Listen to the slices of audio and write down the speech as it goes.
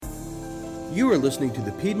You are listening to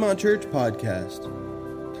the Piedmont Church Podcast.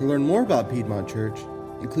 To learn more about Piedmont Church,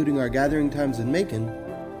 including our gathering times in Macon,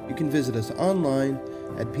 you can visit us online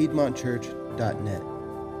at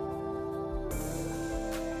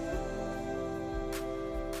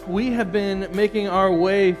piedmontchurch.net. We have been making our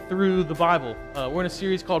way through the Bible. We're in a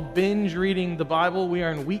series called Binge Reading the Bible. We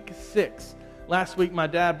are in week 6. Last week, my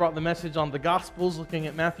dad brought the message on the Gospels, looking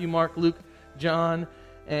at Matthew, Mark, Luke, John,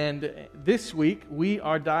 and this week we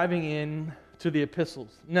are diving in to the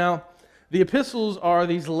epistles. Now, the epistles are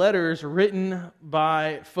these letters written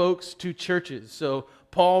by folks to churches. So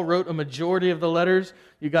Paul wrote a majority of the letters.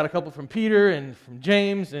 You got a couple from Peter and from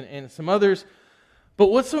James and some others.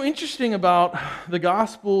 But what's so interesting about the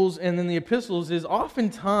Gospels and then the epistles is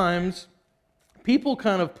oftentimes people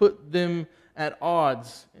kind of put them at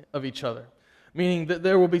odds of each other. Meaning that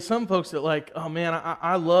there will be some folks that like, oh man,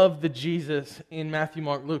 I love the Jesus in Matthew,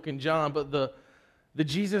 Mark, Luke, and John, but the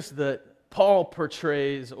Jesus that Paul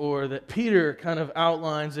portrays or that Peter kind of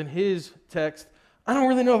outlines in his text, I don't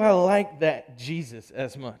really know if I like that Jesus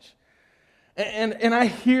as much. And I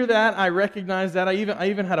hear that, I recognize that. I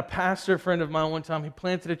even had a pastor friend of mine one time. He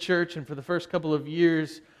planted a church, and for the first couple of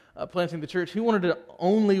years planting the church, he wanted to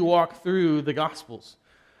only walk through the Gospels.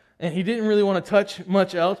 And he didn't really want to touch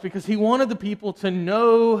much else because he wanted the people to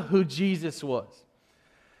know who Jesus was.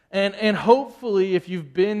 And hopefully, if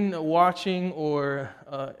you've been watching or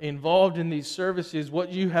involved in these services,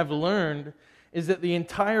 what you have learned is that the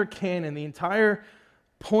entire canon, the entire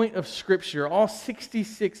point of Scripture, all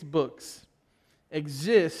 66 books,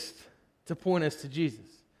 exist to point us to Jesus.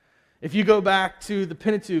 If you go back to the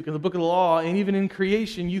Pentateuch and the Book of the Law, and even in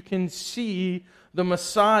creation, you can see the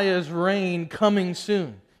Messiah's reign coming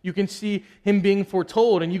soon. You can see him being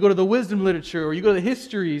foretold, and you go to the wisdom literature, or you go to the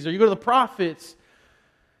histories, or you go to the prophets.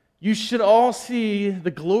 You should all see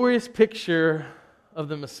the glorious picture of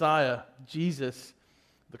the Messiah, Jesus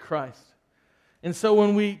the Christ. And so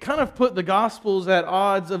when we kind of put the Gospels at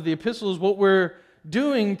odds of the epistles, what we're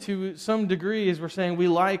doing to some degree is we're saying we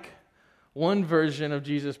like one version of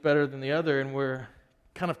Jesus better than the other, and we're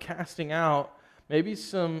kind of casting out maybe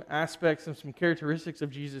some aspects and some characteristics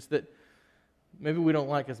of Jesus that maybe we don't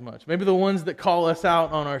like as much. Maybe the ones that call us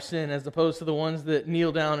out on our sin as opposed to the ones that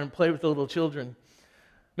kneel down and play with the little children.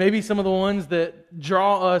 Maybe some of the ones that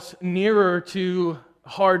draw us nearer to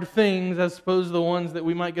hard things as opposed to the ones that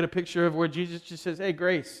we might get a picture of where Jesus just says, hey,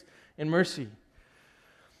 grace and mercy.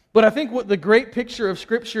 But I think what the great picture of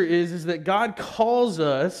Scripture is that God calls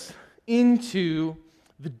us into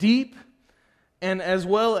the deep and as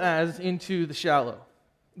well as into the shallow.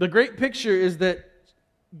 The great picture is that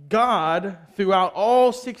God, throughout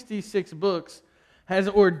all 66 books, has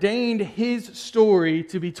ordained His story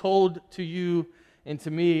to be told to you and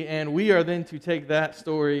to me, and we are then to take that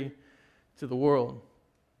story to the world.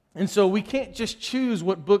 And so we can't just choose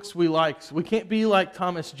what books we like. So we can't be like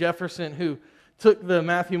Thomas Jefferson, who took the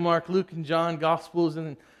Matthew, Mark, Luke, and John Gospels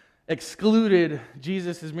and excluded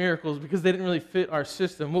Jesus' miracles because they didn't really fit our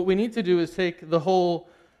system. What we need to do is take the whole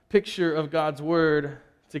picture of God's Word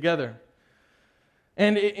together.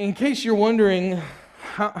 And in case you're wondering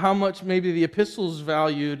how much maybe the epistles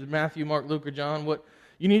valued Matthew, Mark, Luke, or John, what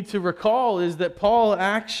you need to recall is that Paul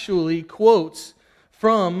actually quotes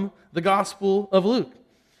from the Gospel of Luke.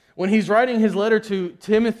 When he's writing his letter to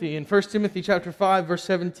Timothy in 1 Timothy chapter 5, verse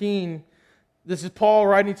 17, this is Paul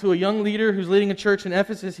writing to a young leader who's leading a church in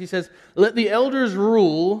Ephesus. He says, "Let the elders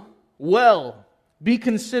rule well, be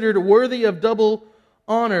considered worthy of double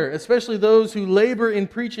honor, especially those who labor in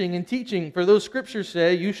preaching and teaching. For those scriptures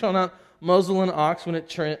say, you shall not muzzle an ox when it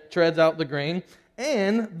treads out the grain,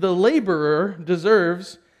 and the laborer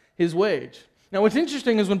deserves his wage." Now what's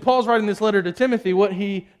interesting is when Paul's writing this letter to Timothy, what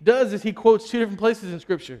he does is he quotes two different places in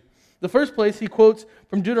Scripture. The first place he quotes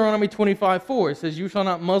from Deuteronomy 25:4. It says, you shall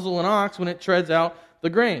not muzzle an ox when it treads out the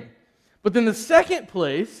grain. But then the second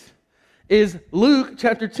place is Luke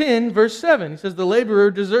chapter 10, verse 7. He says, the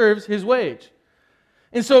laborer deserves his wage.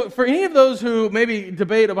 And so for any of those who maybe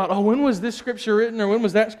debate about, when was this scripture written or when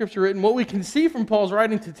was that scripture written, what we can see from Paul's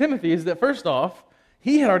writing to Timothy is that first off,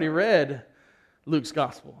 he had already read Luke's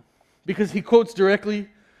gospel because he quotes directly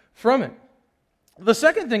from it. The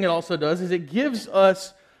second thing it also does is it gives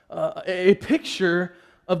us a picture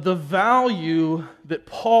of the value that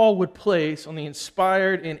Paul would place on the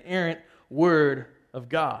inspired, inerrant Word of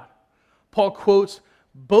God. Paul quotes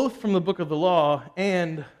both from the book of the law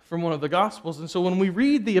and from one of the Gospels. And so when we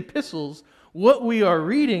read the epistles, what we are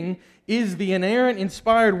reading is the inerrant,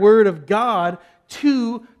 inspired Word of God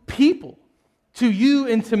to people, to you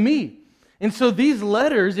and to me. And so these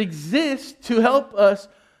letters exist to help us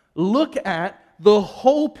look at the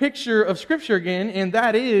whole picture of Scripture again, and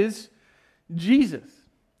that is Jesus.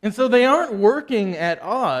 And so they aren't working at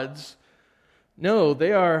odds. No,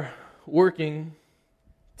 they are working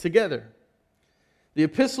together. The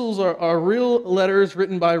epistles are real letters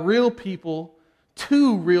written by real people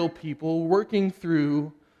to real people working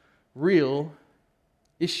through real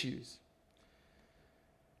issues.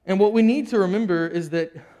 And what we need to remember is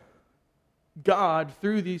that God,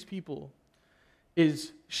 through these people,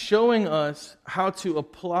 is showing us how to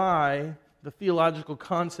apply the theological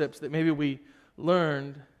concepts that maybe we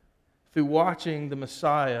learned through watching the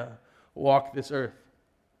Messiah walk this earth.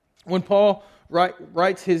 When Paul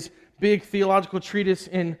writes his big theological treatise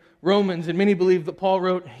in Romans, and many believe that Paul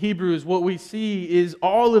wrote Hebrews, what we see is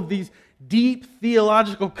all of these deep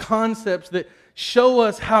theological concepts that show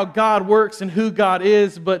us how God works and who God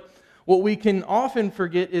is. But what we can often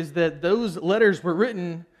forget is that those letters were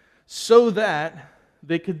written so that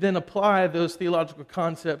they could then apply those theological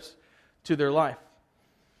concepts to their life.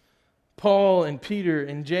 Paul and Peter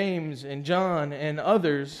and James and John and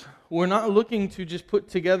others were not looking to just put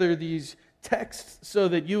together these texts so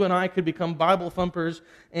that you and I could become Bible thumpers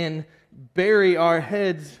and bury our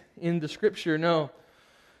heads in the Scripture. No.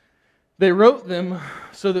 They wrote them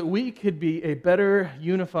so that we could be a better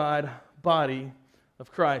unified body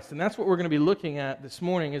of Christ. And that's what we're going to be looking at this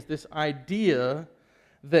morning, is this idea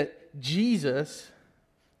that Jesus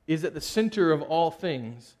is at the center of all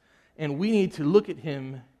things, and we need to look at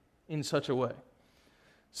Him in such a way.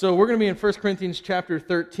 So we're going to be in 1 Corinthians chapter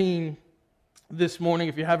 13 this morning.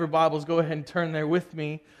 If you have your Bibles, go ahead and turn there with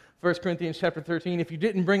me. 1 Corinthians chapter 13. If you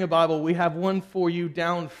didn't bring a Bible, we have one for you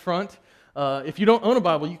down front. If you don't own a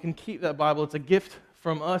Bible, you can keep that Bible. It's a gift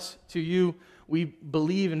from us to you. We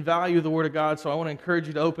believe and value the Word of God, so I want to encourage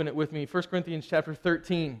you to open it with me. 1 Corinthians chapter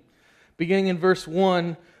 13, beginning in verse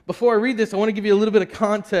 1. Before I read this, I want to give you a little bit of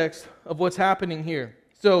context of what's happening here.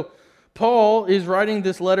 So, Paul is writing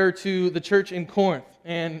this letter to the church in Corinth,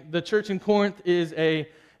 and the church in Corinth is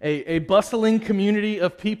a bustling community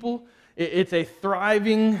of people. It's a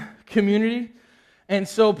thriving community, and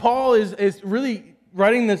so Paul is really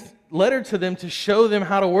writing this letter to them to show them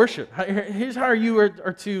how to worship. Here's how you are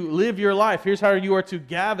to live your life. Here's how you are to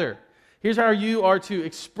gather. Here's how you are to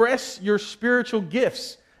express your spiritual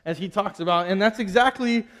gifts, as he talks about, and that's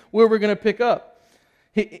exactly where we're going to pick up.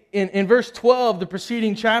 In verse 12, the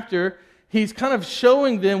preceding chapter, he's kind of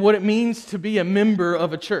showing them what it means to be a member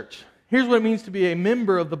of a church. Here's what it means to be a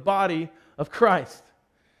member of the body of Christ.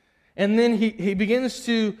 And then he begins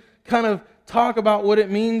to kind of talk about what it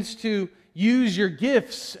means to use your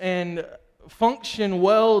gifts and function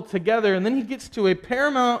well together. And then he gets to a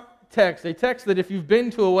paramount text, a text that if you've been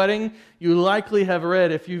to a wedding, you likely have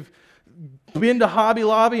read. If you've been to Hobby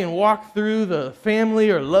Lobby and walked through the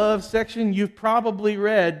family or love section, you've probably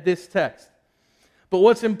read this text. But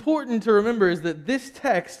what's important to remember is that this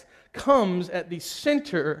text comes at the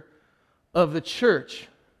center of the church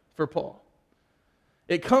for Paul.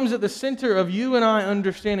 It comes at the center of you and I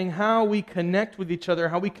understanding how we connect with each other,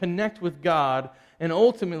 how we connect with God, and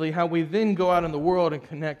ultimately how we then go out in the world and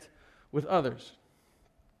connect with others.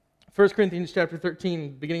 1 Corinthians chapter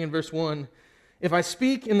 13, beginning in verse 1, "If I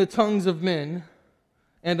speak in the tongues of men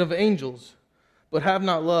and of angels, but have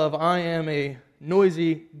not love, I am a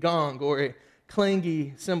noisy gong or a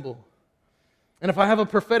clangy cymbal. And if I have a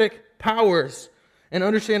prophetic powers and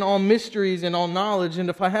understand all mysteries and all knowledge, and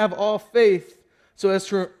if I have all faith so as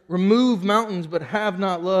to remove mountains but have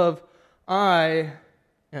not love, I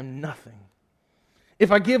am nothing.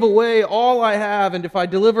 If I give away all I have, and if I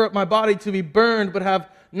deliver up my body to be burned but have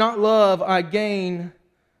not love, I gain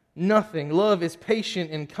nothing. Love is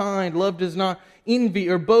patient and kind. Love does not envy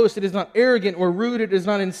or boast. It is not arrogant or rude. It does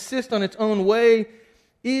not insist on its own way.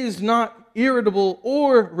 Is not irritable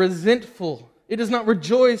or resentful. It does not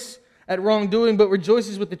rejoice at wrongdoing, but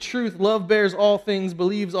rejoices with the truth. Love bears all things,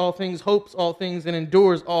 believes all things, hopes all things, and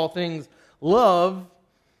endures all things. Love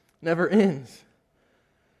never ends.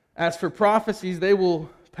 As for prophecies, they will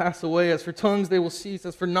pass away. As for tongues, they will cease.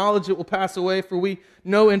 As for knowledge, it will pass away. For we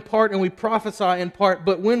know in part and we prophesy in part.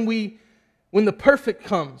 But when the perfect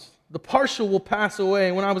comes, the partial will pass away.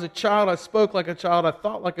 And when I was a child, I spoke like a child. I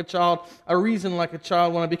thought like a child. I reasoned like a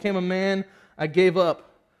child. When I became a man, I gave up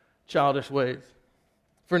childish ways.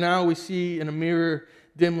 For now we see in a mirror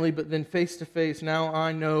dimly, but then face to face. Now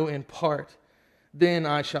I know in part. Then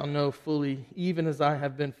I shall know fully, even as I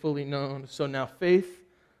have been fully known. So now faith,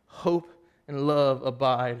 hope, and love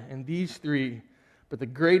abide. And these three, but the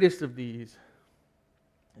greatest of these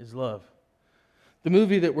is love. The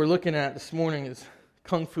movie that we're looking at this morning is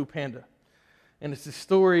Kung Fu Panda. And it's the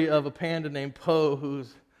story of a panda named Po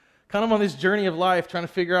who's kind of on this journey of life trying to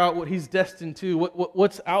figure out what he's destined to,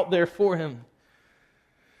 what's out there for him.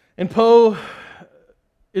 And Poe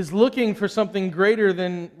is looking for something greater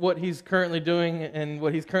than what he's currently doing, and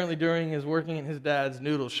what he's currently doing is working in his dad's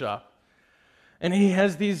noodle shop. And he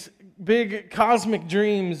has these big cosmic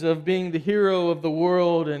dreams of being the hero of the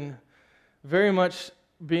world and very much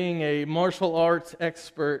being a martial arts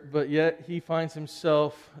expert, but yet he finds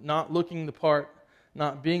himself not looking the part,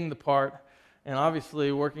 not being the part, and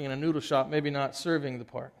obviously working in a noodle shop, maybe not serving the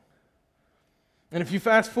part. And if you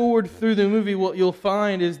fast forward through the movie, what you'll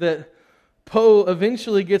find is that Poe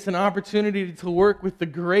eventually gets an opportunity to work with the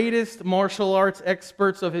greatest martial arts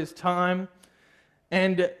experts of his time,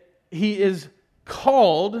 and he is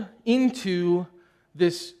called into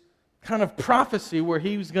this kind of prophecy where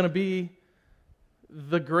he was going to be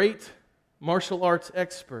the great martial arts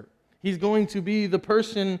expert. He's going to be the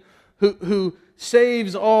person who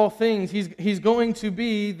saves all things. He's going to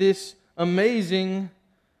be this amazing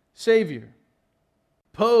Savior.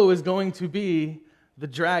 Poe is going to be the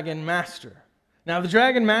Dragon Master. Now, the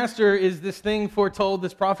Dragon Master is this thing foretold,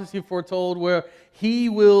 this prophecy foretold, where he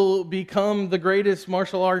will become the greatest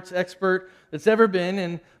martial arts expert that's ever been.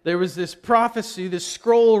 And there was this prophecy, this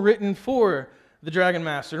scroll written for the Dragon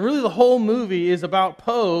Master. And really the whole movie is about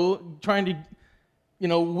Poe trying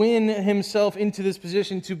to, win himself into this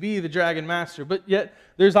position to be the Dragon Master. But yet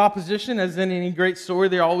there's opposition, as in any great story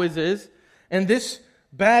there always is. And this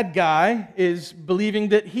bad guy is believing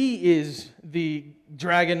that he is the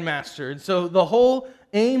Dragon Master. And so the whole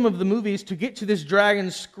aim of the movie is to get to this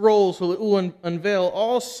dragon scroll so it will unveil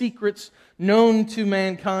all secrets known to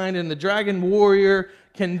mankind, and the dragon warrior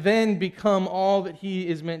can then become all that he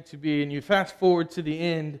is meant to be. And you fast forward to the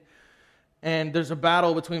end, and there's a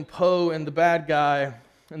battle between Poe and the bad guy.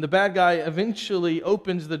 And the bad guy eventually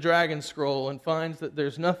opens the dragon scroll and finds that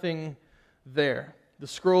there's nothing there. The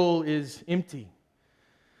scroll is empty.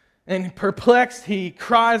 And perplexed, he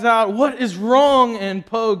cries out, "What is wrong?" And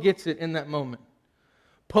Poe gets it in that moment.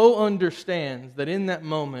 Poe understands that in that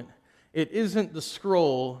moment, it isn't the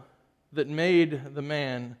scroll that made the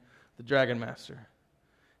man the Dragon Master.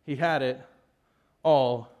 He had it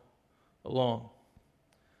all along.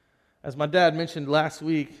 As my dad mentioned last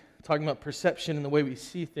week, talking about perception and the way we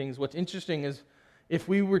see things, what's interesting is if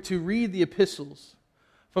we were to read the epistles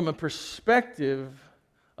from a perspective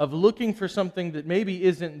of looking for something that maybe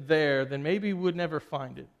isn't there, then maybe we would never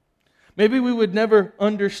find it. Maybe we would never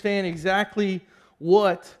understand exactly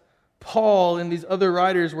what Paul and these other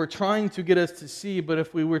writers were trying to get us to see, but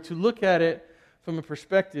if we were to look at it from a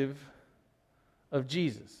perspective of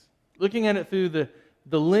Jesus, looking at it through the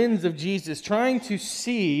lens of Jesus, trying to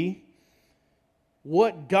see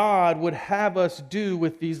what God would have us do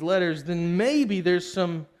with these letters, then maybe there's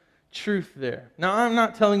some truth there. Now, I'm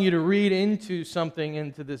not telling you to read into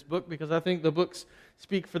this book, because I think the books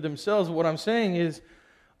speak for themselves. What I'm saying is,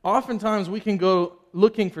 oftentimes we can go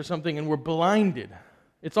looking for something and we're blinded.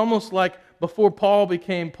 It's almost like before Paul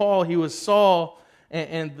became Paul, he was Saul,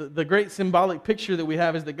 and the great symbolic picture that we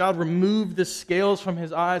have is that God removed the scales from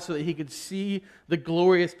his eyes so that he could see the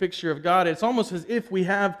glorious picture of God. It's almost as if we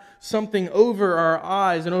have something over our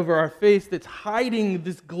eyes and over our face that's hiding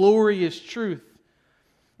this glorious truth.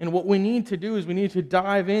 And what we need to do is we need to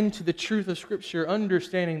dive into the truth of Scripture,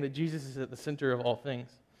 understanding that Jesus is at the center of all things.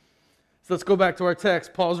 So let's go back to our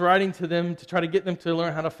text. Paul's writing to them to try to get them to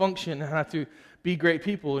learn how to function, how to be great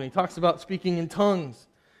people. And he talks about speaking in tongues.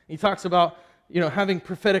 He talks about, having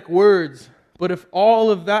prophetic words. But if all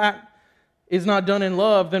of that is not done in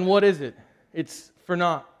love, then what is it? It's for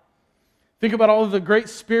naught. Think about all of the great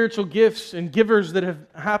spiritual gifts and givers that have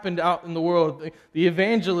happened out in the world. The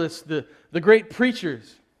evangelists, the great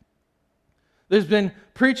preachers. There's been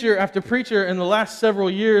preacher after preacher in the last several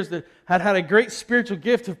years that had a great spiritual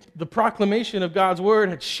gift of the proclamation of God's word,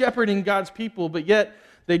 had shepherding God's people, but yet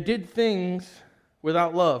they did things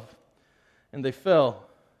without love, and they fell.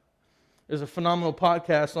 There's a phenomenal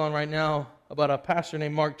podcast on right now about a pastor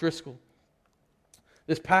named Mark Driscoll.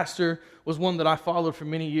 This pastor was one that I followed for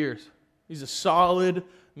many years. He's a solid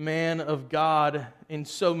man of God in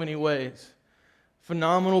so many ways.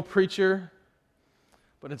 Phenomenal preacher,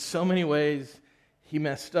 but in so many ways, he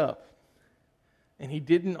messed up. And he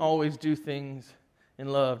didn't always do things in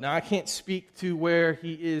love. Now, I can't speak to where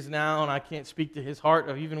he is now, and I can't speak to his heart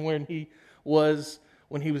of even when he was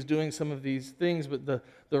doing some of these things. But the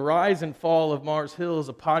Rise and Fall of Mars Hill is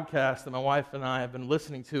a podcast that my wife and I have been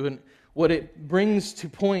listening to. And what it brings to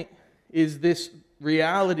point is this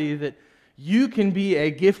reality that you can be a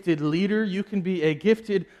gifted leader, you can be a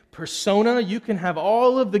gifted persona, you can have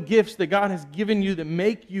all of the gifts that God has given you that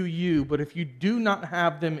make you you, but if you do not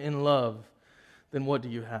have them in love, then what do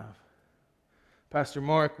you have? Pastor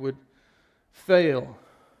Mark would fail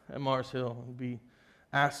at Mars Hill and be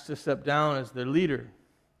asked to step down as their leader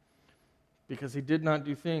because he did not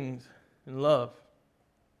do things in love.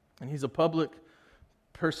 And he's a public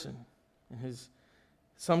person. And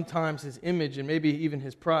sometimes his image and maybe even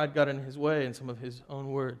his pride got in his way in some of his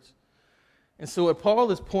own words. And so what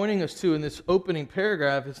Paul is pointing us to in this opening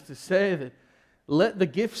paragraph is to say that let the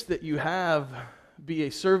gifts that you have be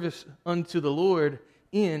a service unto the Lord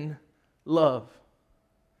in love.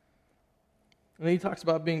 And then he talks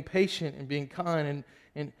about being patient and being kind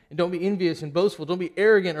and don't be envious and boastful. Don't be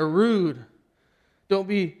arrogant or rude. Don't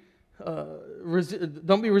be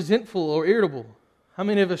resentful or irritable. How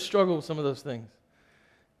many of us struggle with some of those things?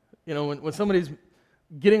 You know, when somebody's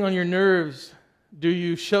getting on your nerves, do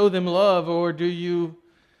you show them love or do you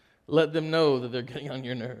let them know that they're getting on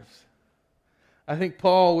your nerves? I think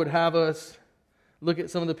Paul would have us look at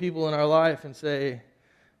some of the people in our life and say,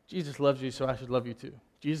 Jesus loves you, so I should love you too.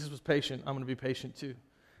 Jesus was patient, I'm going to be patient too.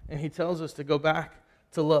 And he tells us to go back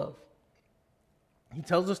to love. He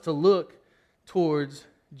tells us to look towards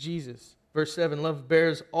Jesus. Verse 7, love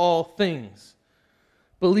bears all things,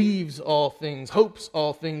 believes all things, hopes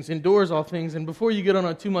all things, endures all things. And before you get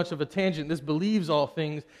on too much of a tangent, this believes all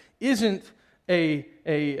things isn't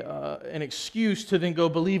an excuse to then go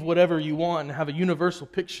believe whatever you want and have a universal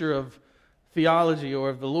picture of theology or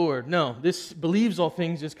of the Lord. No, this believes all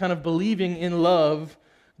things is kind of believing in love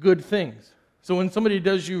good things. So when somebody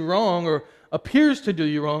does you wrong or appears to do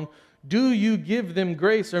you wrong, do you give them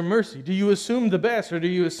grace or mercy? Do you assume the best or do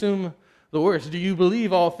you assume the worst? Do you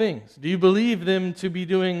believe all things? Do you believe them to be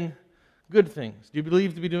doing good things? Do you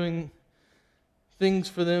believe to be doing things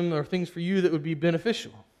for them or things for you that would be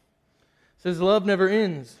beneficial? It says love never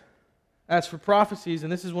ends. As for prophecies,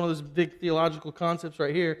 and this is one of those big theological concepts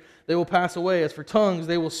right here, they will pass away. As for tongues,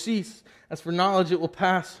 they will cease. As for knowledge, it will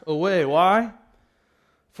pass away. Why?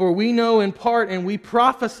 For we know in part and we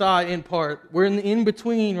prophesy in part. We're in the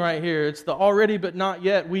in-between right here. It's the already but not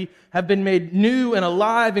yet. We have been made new and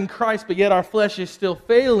alive in Christ, but yet our flesh is still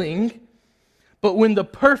failing. But when the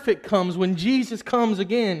perfect comes, when Jesus comes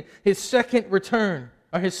again, His second return,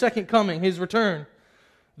 or His second coming, His return,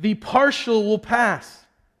 the partial will pass.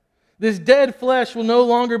 This dead flesh will no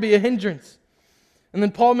longer be a hindrance. And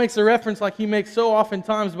then Paul makes a reference like he makes so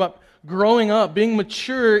oftentimes about growing up, being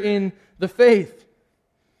mature in the faith.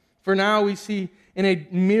 For now we see in a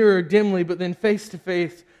mirror dimly, but then face to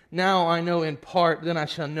face. Now I know in part, then I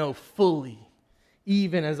shall know fully,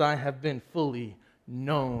 even as I have been fully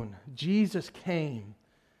known. Jesus came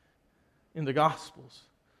in the Gospels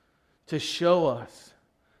to show us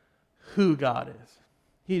who God is.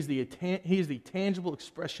 He is the tangible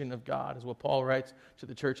expression of God, is what Paul writes to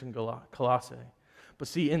the church in Colossae. But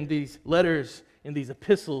see, in these letters, in these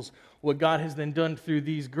epistles, what God has then done through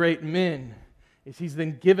these great men is He's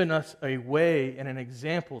then given us a way and an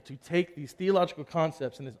example to take these theological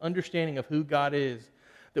concepts and this understanding of who God is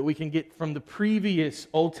that we can get from the previous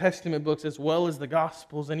Old Testament books as well as the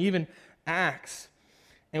Gospels and even Acts.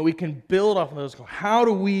 And we can build off of those. How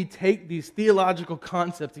do we take these theological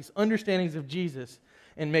concepts, these understandings of Jesus,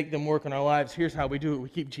 and make them work in our lives? Here's how we do it. We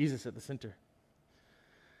keep Jesus at the center.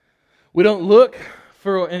 We don't look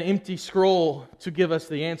for an empty scroll to give us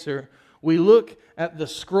the answer. We look at the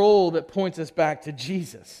scroll that points us back to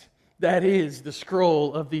Jesus. That is the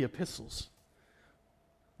scroll of the epistles.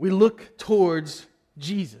 We look towards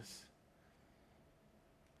Jesus.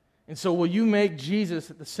 And so will you make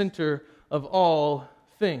Jesus at the center of all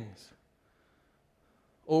things?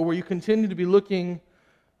 Or will you continue to be looking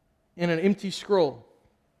in an empty scroll?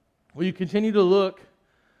 Will you continue to look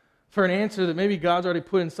for an answer that maybe God's already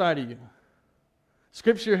put inside of you?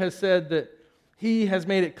 Scripture has said that He has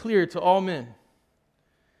made it clear to all men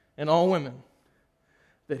and all women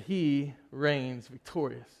that He reigns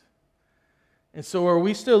victorious. And so are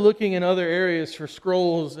we still looking in other areas for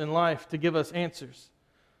scrolls in life to give us answers?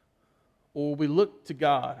 Or will we look to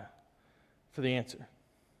God for the answer?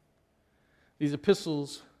 These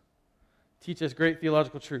epistles teach us great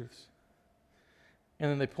theological truths. And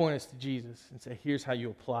then they point us to Jesus and say, here's how you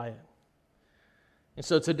apply it. And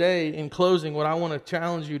so today, in closing, what I want to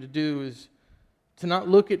challenge you to do is to not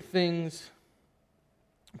look at things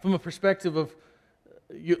from a perspective of,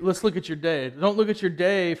 let's look at your day. Don't look at your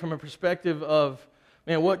day from a perspective of,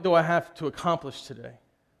 man, what do I have to accomplish today?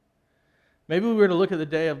 Maybe we were to look at the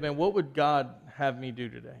day of, man, what would God have me do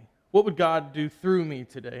today? What would God do through me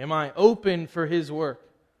today? Am I open for His work?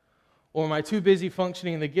 Or am I too busy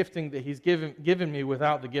functioning in the gifting that He's given me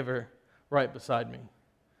without the giver right beside me?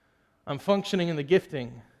 I'm functioning in the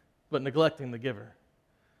gifting, but neglecting the giver.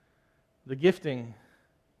 The gifting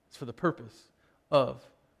is for the purpose of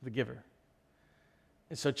the giver.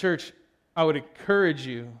 And so, church, I would encourage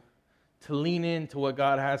you to lean into what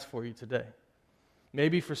God has for you today.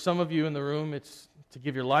 Maybe for some of you in the room, it's to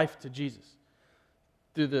give your life to Jesus.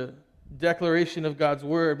 Through the declaration of God's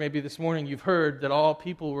word, maybe this morning you've heard that all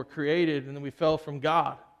people were created and then we fell from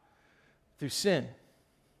God through sin.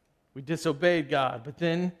 We disobeyed God. But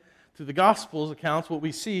then, through the Gospels accounts, what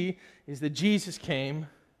we see is that Jesus came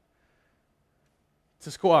to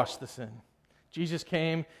squash the sin. Jesus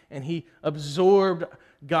came and he absorbed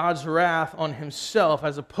God's wrath on himself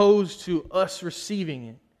as opposed to us receiving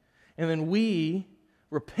it. And then we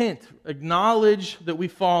repent, acknowledge that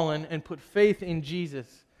we've fallen, and put faith in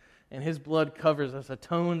Jesus. And his blood covers us,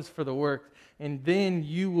 atones for the work. And then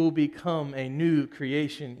you will become a new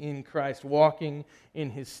creation in Christ, walking in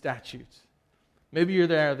his statutes. Maybe you're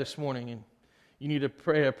there this morning and you need to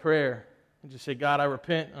pray a prayer and just say, God, I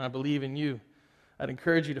repent and I believe in you. I'd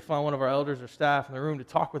encourage you to find one of our elders or staff in the room to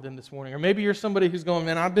talk with them this morning. Or maybe you're somebody who's going,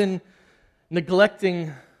 man, I've been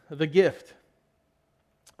neglecting the gift.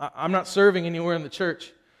 I'm not serving anywhere in the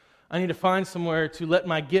church. I need to find somewhere to let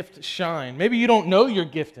my gift shine. Maybe you don't know your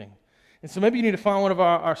gifting. And so maybe you need to find one of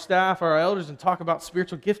our staff or our elders and talk about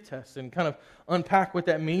spiritual gift tests and kind of unpack what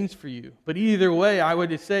that means for you. But either way, I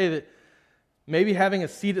would just say that maybe having a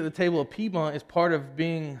seat at the table of Piedmont is part of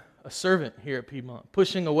being a servant here at Piedmont,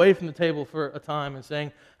 pushing away from the table for a time and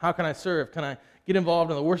saying, how can I serve? Can I get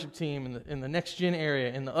involved in the worship team, in the next gen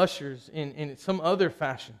area, in the ushers, in some other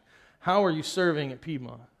fashion? How are you serving at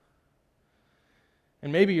Piedmont?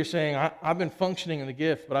 And maybe you're saying, I've been functioning in the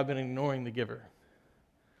gift, but I've been ignoring the giver.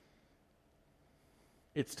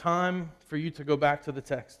 It's time for you to go back to the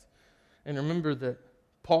text and remember that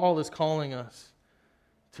Paul is calling us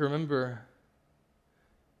to remember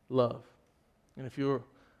love. And if you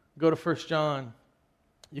go to 1 John,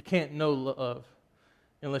 you can't know love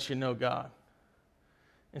unless you know God.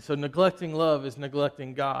 And so neglecting love is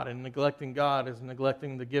neglecting God, and neglecting God is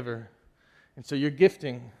neglecting the giver. And so your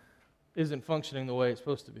gifting isn't functioning the way it's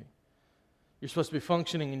supposed to be. You're supposed to be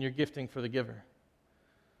functioning in your gifting for the giver.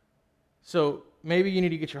 So maybe you need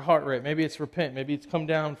to get your heart right. Maybe it's repent. Maybe it's come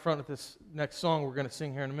down in front of this next song we're going to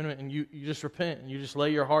sing here in a minute, and you just repent and you just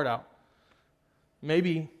lay your heart out.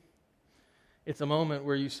 Maybe it's a moment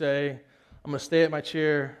where you say, I'm going to stay at my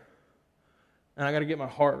chair and I got to get my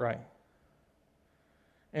heart right.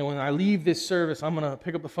 And when I leave this service, I'm going to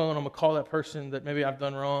pick up the phone, I'm going to call that person that maybe I've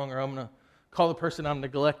done wrong, or I'm going to call the person I'm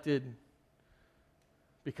neglected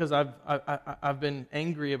because I've been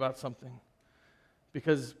angry about something.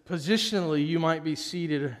 Because positionally, you might be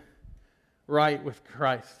seated right with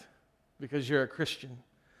Christ because you're a Christian.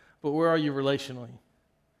 But where are you relationally?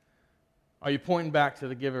 Are you pointing back to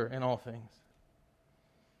the giver in all things?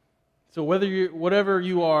 So whatever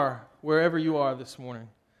you are, wherever you are this morning,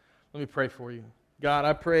 let me pray for you. God,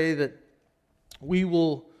 I pray that we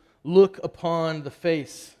will look upon the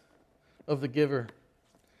face of the giver,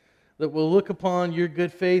 that we'll look upon your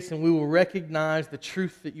good face and we will recognize the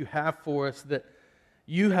truth that you have for us, that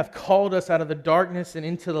you have called us out of the darkness and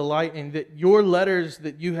into the light, and that your letters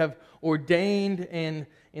that you have ordained and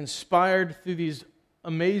inspired through these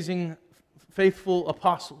amazing, faithful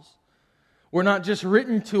apostles were not just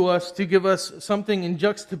written to us to give us something in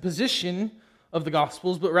juxtaposition of the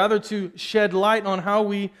Gospels, but rather to shed light on how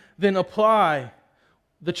we then apply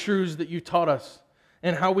the truths that you taught us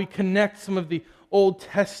and how we connect some of the Old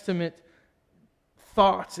Testament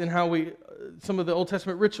thoughts and how we, some of the Old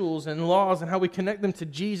Testament rituals and laws and how we connect them to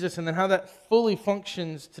Jesus, and then how that fully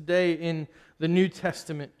functions today in the New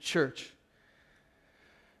Testament church.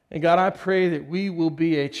 And God, I pray that we will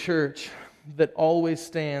be a church that always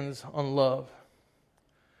stands on love.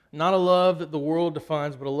 Not a love that the world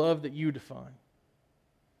defines, but a love that you define.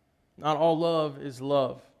 Not all love is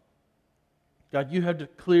love. God, you have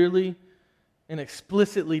clearly and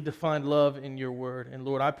explicitly defined love in your word. And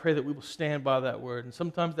Lord, I pray that we will stand by that word. And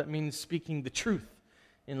sometimes that means speaking the truth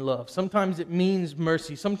in love. Sometimes it means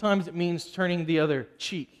mercy. Sometimes it means turning the other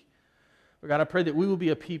cheek. But God, I pray that we will be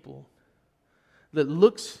a people that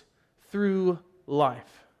looks through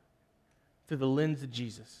life through the lens of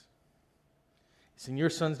Jesus. It's in your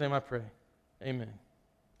Son's name I pray. Amen.